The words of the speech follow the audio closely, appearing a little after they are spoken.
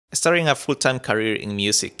Starting a full-time career in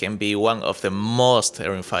music can be one of the most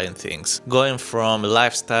terrifying things. Going from a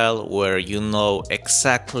lifestyle where you know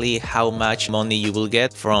exactly how much money you will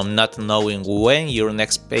get, from not knowing when your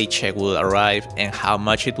next paycheck will arrive and how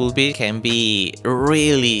much it will be, can be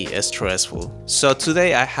really stressful. So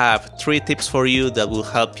today I have 3 tips for you that will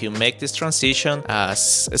help you make this transition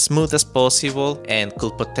as smooth as possible and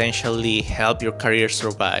could potentially help your career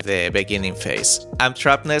survive the beginning phase. I'm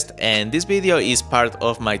Trapnest, and this video is part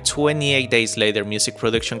of my 28 days later music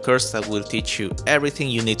production course that will teach you everything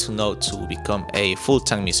you need to know to become a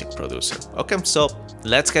full-time music producer. Okay, so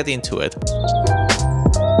let's get into it.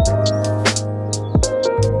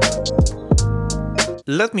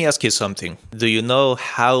 Let me ask you something. Do you know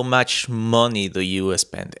how much money do you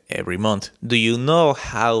spend every month? Do you know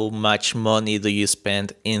how much money do you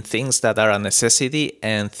spend in things that are a necessity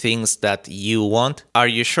and things that you want? Are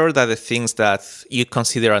you sure that the things that you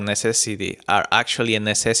consider a necessity are actually a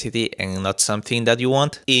necessity and not something that you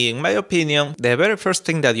want? In my opinion, the very first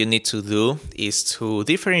thing that you need to do is to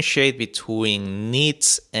differentiate between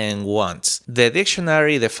needs and wants. The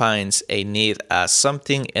dictionary defines a need as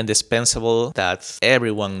something indispensable that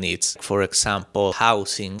everyone needs. For example,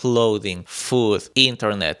 housing, clothing, food,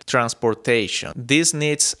 internet, transportation. These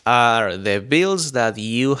needs are the bills that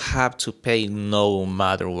you have to pay no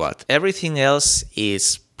matter what. Everything else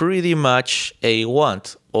is pretty much a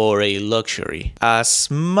want or a luxury. As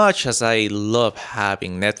much as I love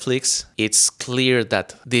having Netflix, it's clear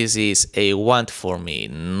that this is a want for me,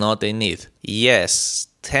 not a need. Yes,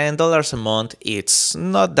 $10 a month, it's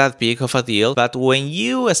not that big of a deal, but when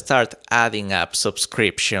you start adding up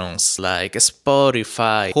subscriptions like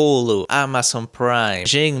Spotify, Hulu, Amazon Prime,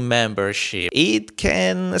 gym membership, it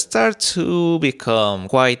can start to become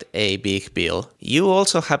quite a big bill. You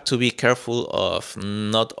also have to be careful of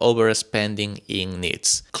not overspending in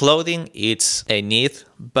needs. Clothing, it's a need,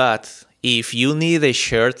 but if you need a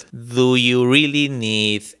shirt, do you really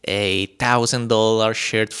need a $1,000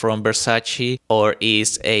 shirt from Versace, or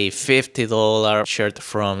is a $50 shirt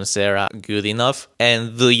from Zara good enough?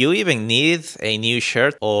 And do you even need a new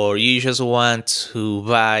shirt, or you just want to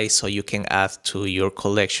buy so you can add to your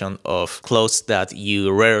collection of clothes that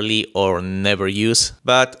you rarely or never use?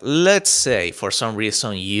 But let's say for some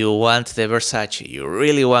reason you want the Versace, you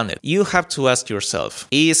really want it. You have to ask yourself,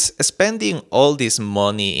 is spending all this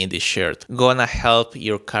money in this shirt gonna help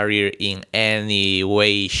your career in any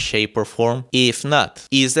way, shape or form? If not,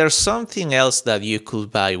 is there something else that you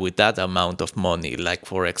could buy with that amount of money, like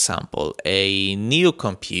for example a new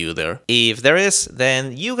computer? If there is,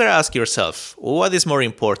 then you gotta ask yourself, what is more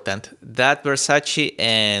important, that Versace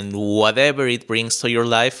and whatever it brings to your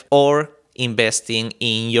life, or investing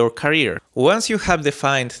in your career? Once you have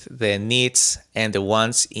defined the needs and the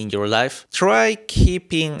wants in your life, try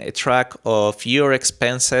keeping a track of your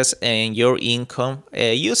expenses and your income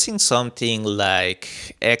using something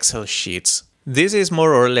like Excel sheets. This is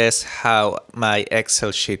more or less how my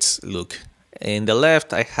Excel sheets look. In the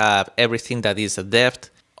left, I have everything that is a debt.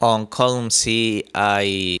 On column C,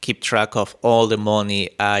 I keep track of all the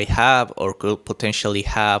money I have or could potentially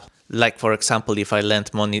have, like for example if I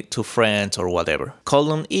lent money to friends or whatever.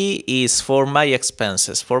 Column E is for my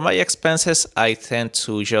expenses. For my expenses, I tend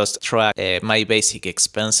to just track my basic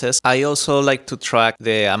expenses. I also like to track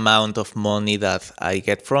the amount of money that I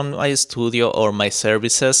get from my studio or my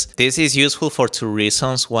services. This is useful for 2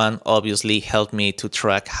 reasons. One, obviously help me to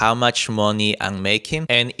track how much money I'm making,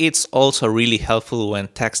 and it's also really helpful when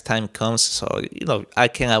tax time comes, so I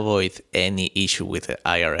can avoid any issue with the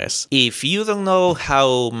IRS. If you don't know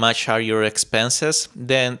how much are your expenses,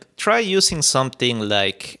 then try using something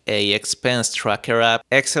like a expense tracker app.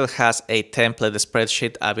 Excel has a template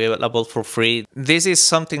spreadsheet available for free. This is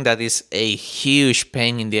something that is a huge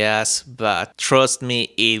pain in the ass, but trust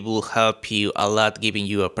me, it will help you a lot, giving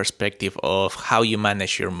you a perspective of how you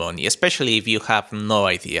manage your money, especially if you have no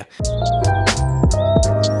idea.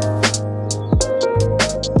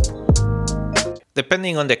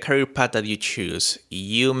 Depending on the career path that you choose,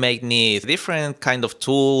 you may need different kind of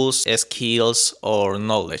tools, skills, or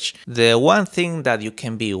knowledge. The one thing that you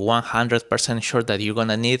can be 100% sure that you're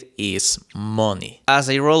gonna need is money. As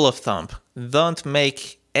a rule of thumb, don't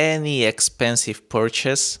make any expensive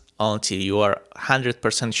purchase until you are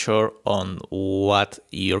 100% sure on what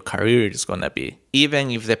your career is gonna be,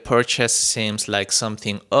 even if the purchase seems like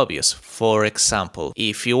something obvious. For example,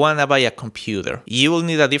 if you wanna buy a computer, you will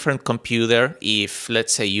need a different computer if,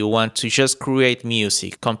 let's say, you want to just create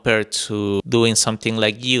music compared to doing something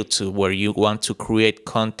like YouTube, where you want to create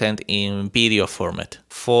content in video format.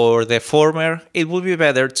 For the former, it would be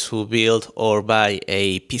better to build or buy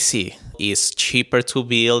a PC. is cheaper to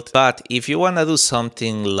build. But if you want to do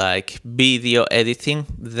something like video editing,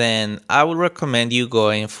 then I would recommend you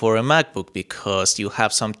going for a MacBook, because you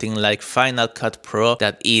have something like Final Cut Pro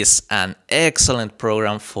that is an excellent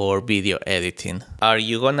program for video editing. Are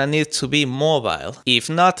you gonna need to be mobile? If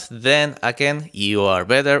not, then again, you are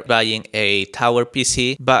better buying a tower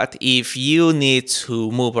PC. But if you need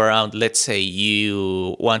to move around, let's say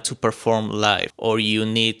you want to perform live, or you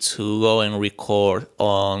need to go and record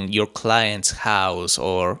on your client's house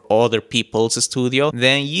or other people's studio,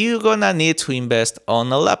 then you're gonna need to invest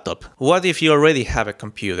on a laptop. What if you already have a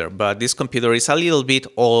computer, but this computer is a little bit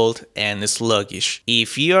old and sluggish?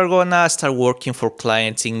 If you're gonna start working for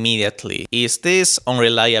clients immediately, is this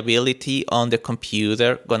unreliability on the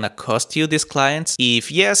computer gonna cost you these clients?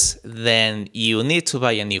 If yes, then you need to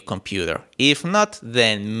buy a new computer. If not,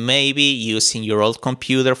 then maybe using your old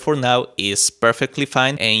computer for now is perfectly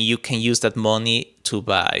fine, and you can use that money to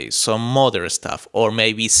buy some other stuff, or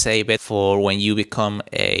maybe save it for when you become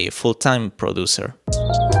a full-time producer.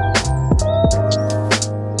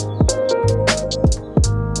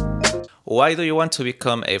 Why do you want to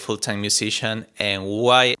become a full-time musician, and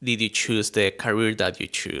why did you choose the career that you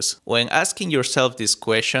choose? When asking yourself these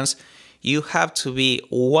questions, you have to be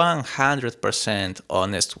 100%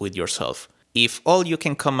 honest with yourself. If all you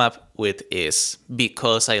can come up with is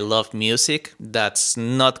because I love music, that's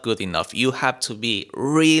not good enough. You have to be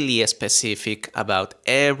really specific about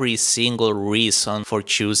every single reason for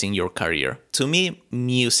choosing your career. To me,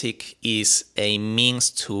 music is a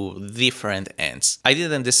means to different ends. I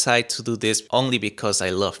didn't decide to do this only because I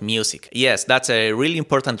love music. Yes, that's a really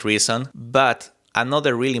important reason, but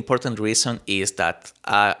another really important reason is that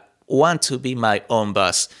I want to be my own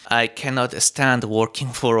boss. I cannot stand working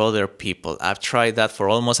for other people. I've tried that for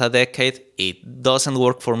almost a decade. It doesn't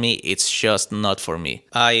work for me. It's just not for me.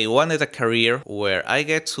 I wanted a career where I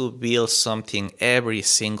get to build something every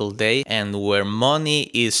single day, and where money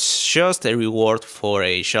is just a reward for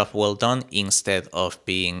a job well done instead of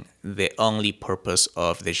being the only purpose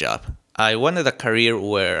of the job. I wanted a career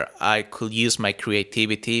where I could use my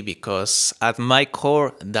creativity, because at my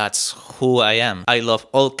core, that's who I am. I love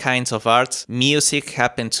all kinds of art. Music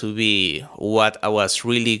happened to be what I was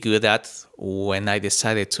really good at when I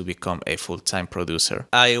decided to become a full-time producer.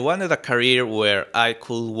 I wanted a career where I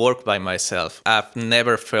could work by myself. I've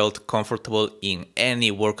never felt comfortable in any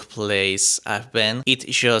workplace I've been. It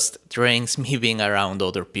just drains me being around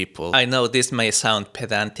other people. I know this may sound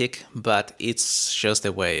pedantic, but it's just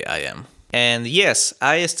the way I am. And yes,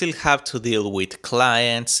 I still have to deal with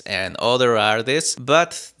clients and other artists,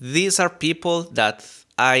 but these are people that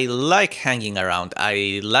I like hanging around.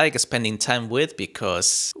 I like spending time with,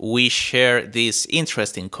 because we share this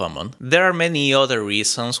interest in common. There are many other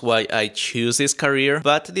reasons why I choose this career,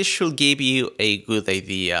 but this should give you a good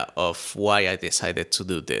idea of why I decided to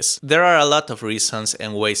do this. There are a lot of reasons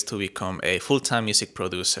and ways to become a full-time music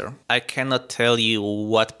producer. I cannot tell you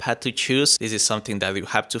what path to choose. This is something that you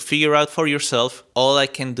have to figure out for yourself. All I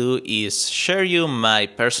can do is share you my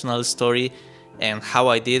personal story and how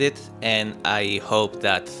I did it, and I hope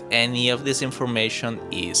that any of this information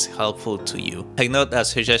is helpful to you. I know that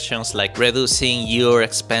suggestions like reducing your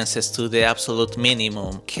expenses to the absolute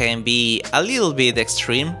minimum can be a little bit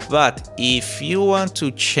extreme, but if you want to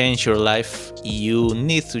change your life, you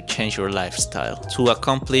need to change your lifestyle. To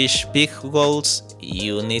accomplish big goals,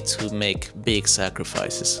 you need to make big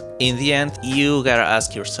sacrifices. In the end, you gotta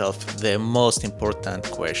ask yourself the most important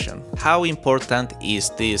question. How important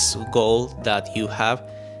is this goal that you have,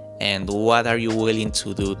 and what are you willing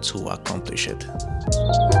to do to accomplish it?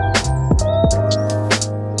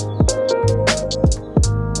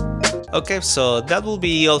 Okay, so that will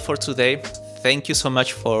be all for today. Thank you so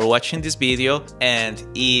much for watching this video, and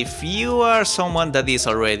if you are someone that is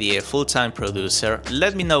already a full-time producer,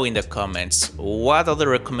 let me know in the comments what other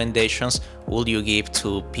recommendations would you give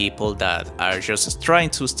to people that are just trying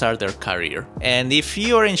to start their career. And if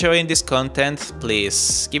you are enjoying this content,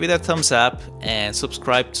 please give it a thumbs up and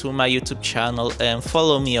subscribe to my YouTube channel and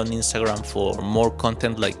follow me on Instagram for more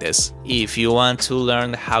content like this. If you want to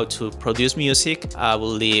learn how to produce music, I will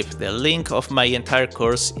leave the link of my entire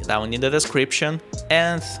course down in the description,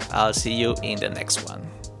 and I'll see you in the next one.